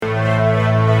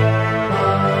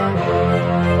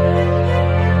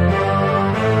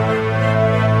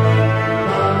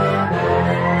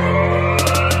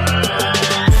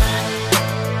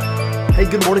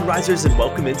morning, risers, and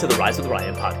welcome into the Rise with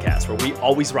Ryan podcast, where we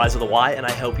always rise with a Y, and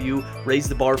I help you raise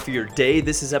the bar for your day.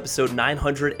 This is episode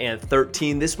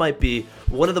 913. This might be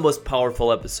one of the most powerful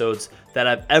episodes that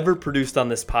I've ever produced on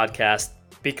this podcast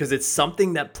because it's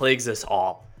something that plagues us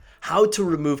all. How to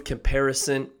remove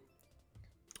comparison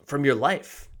from your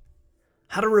life.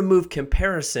 How to remove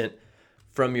comparison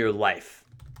from your life.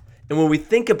 And when we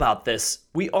think about this,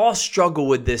 we all struggle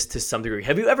with this to some degree.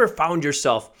 Have you ever found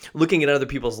yourself looking at other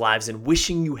people's lives and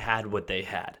wishing you had what they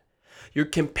had? You're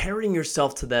comparing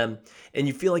yourself to them and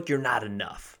you feel like you're not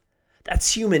enough.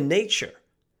 That's human nature,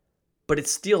 but it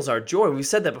steals our joy. We've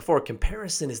said that before.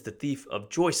 Comparison is the thief of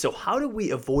joy. So how do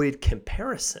we avoid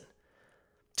comparison?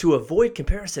 To avoid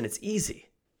comparison, it's easy.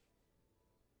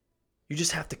 You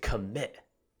just have to commit.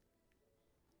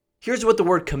 Here's what the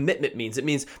word commitment means. It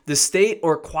means the state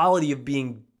or quality of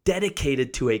being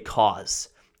dedicated to a cause,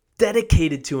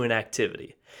 dedicated to an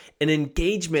activity, an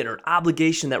engagement or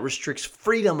obligation that restricts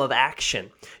freedom of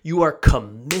action. You are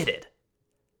committed.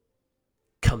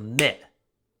 Commit.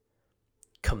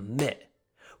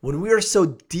 When we are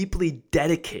so deeply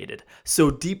dedicated, so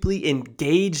deeply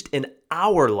engaged in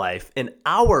our life, in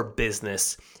our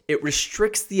business, it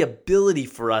restricts the ability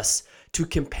for us to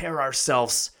compare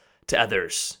ourselves to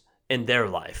others in their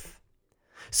life.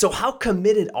 So how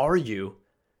committed are you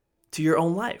to your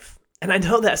own life? And I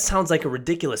know that sounds like a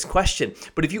ridiculous question,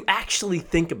 but if you actually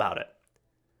think about it,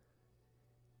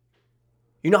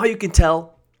 you know how you can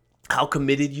tell how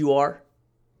committed you are?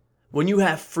 When you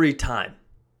have free time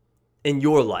in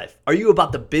your life. Are you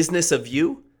about the business of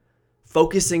you,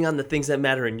 focusing on the things that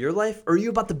matter in your life, or are you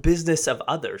about the business of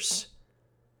others?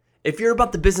 If you're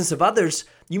about the business of others,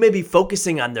 you may be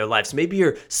focusing on their lives. Maybe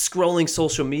you're scrolling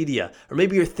social media, or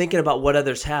maybe you're thinking about what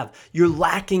others have. You're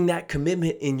lacking that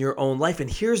commitment in your own life. And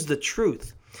here's the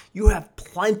truth. You have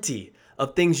plenty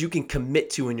of things you can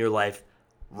commit to in your life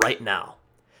right now.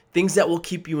 Things that will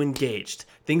keep you engaged,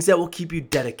 things that will keep you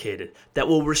dedicated, that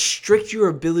will restrict your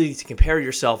ability to compare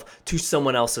yourself to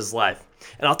someone else's life.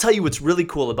 And I'll tell you what's really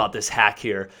cool about this hack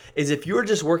here is if you're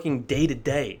just working day to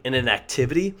day in an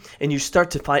activity and you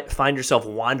start to find yourself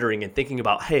wandering and thinking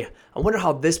about, hey, I wonder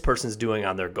how this person's doing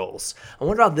on their goals. I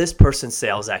wonder how this person's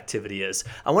sales activity is.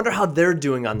 I wonder how they're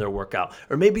doing on their workout.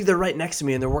 Or maybe they're right next to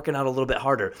me and they're working out a little bit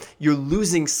harder. You're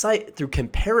losing sight through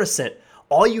comparison.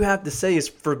 All you have to say is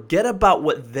forget about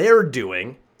what they're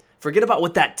doing. Forget about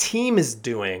what that team is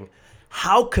doing.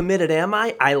 How committed am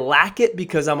I? I lack it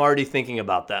because I'm already thinking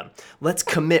about them. Let's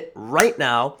commit right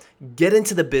now, get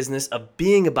into the business of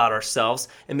being about ourselves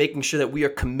and making sure that we are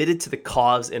committed to the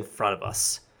cause in front of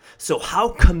us. So how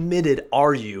committed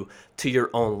are you to your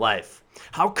own life?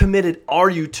 How committed are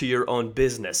you to your own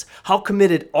business? How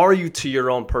committed are you to your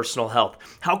own personal health?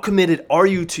 How committed are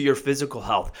you to your physical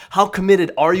health? How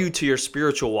committed are you to your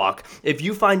spiritual walk? If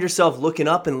you find yourself looking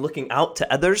up and looking out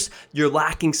to others, you're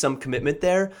lacking some commitment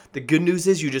there. The good news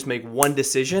is you just make one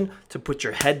decision to put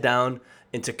your head down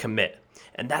and to commit.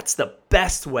 And that's the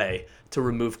best way to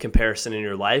remove comparison in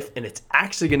your life. And it's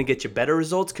actually going to get you better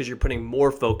results because you're putting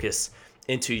more focus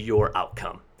into your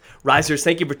outcome. Risers,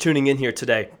 thank you for tuning in here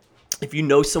today. If you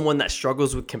know someone that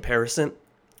struggles with comparison,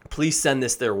 please send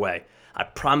this their way. I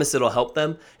promise it'll help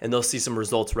them and they'll see some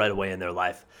results right away in their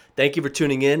life. Thank you for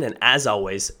tuning in. And as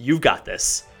always, you've got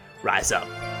this. Rise up.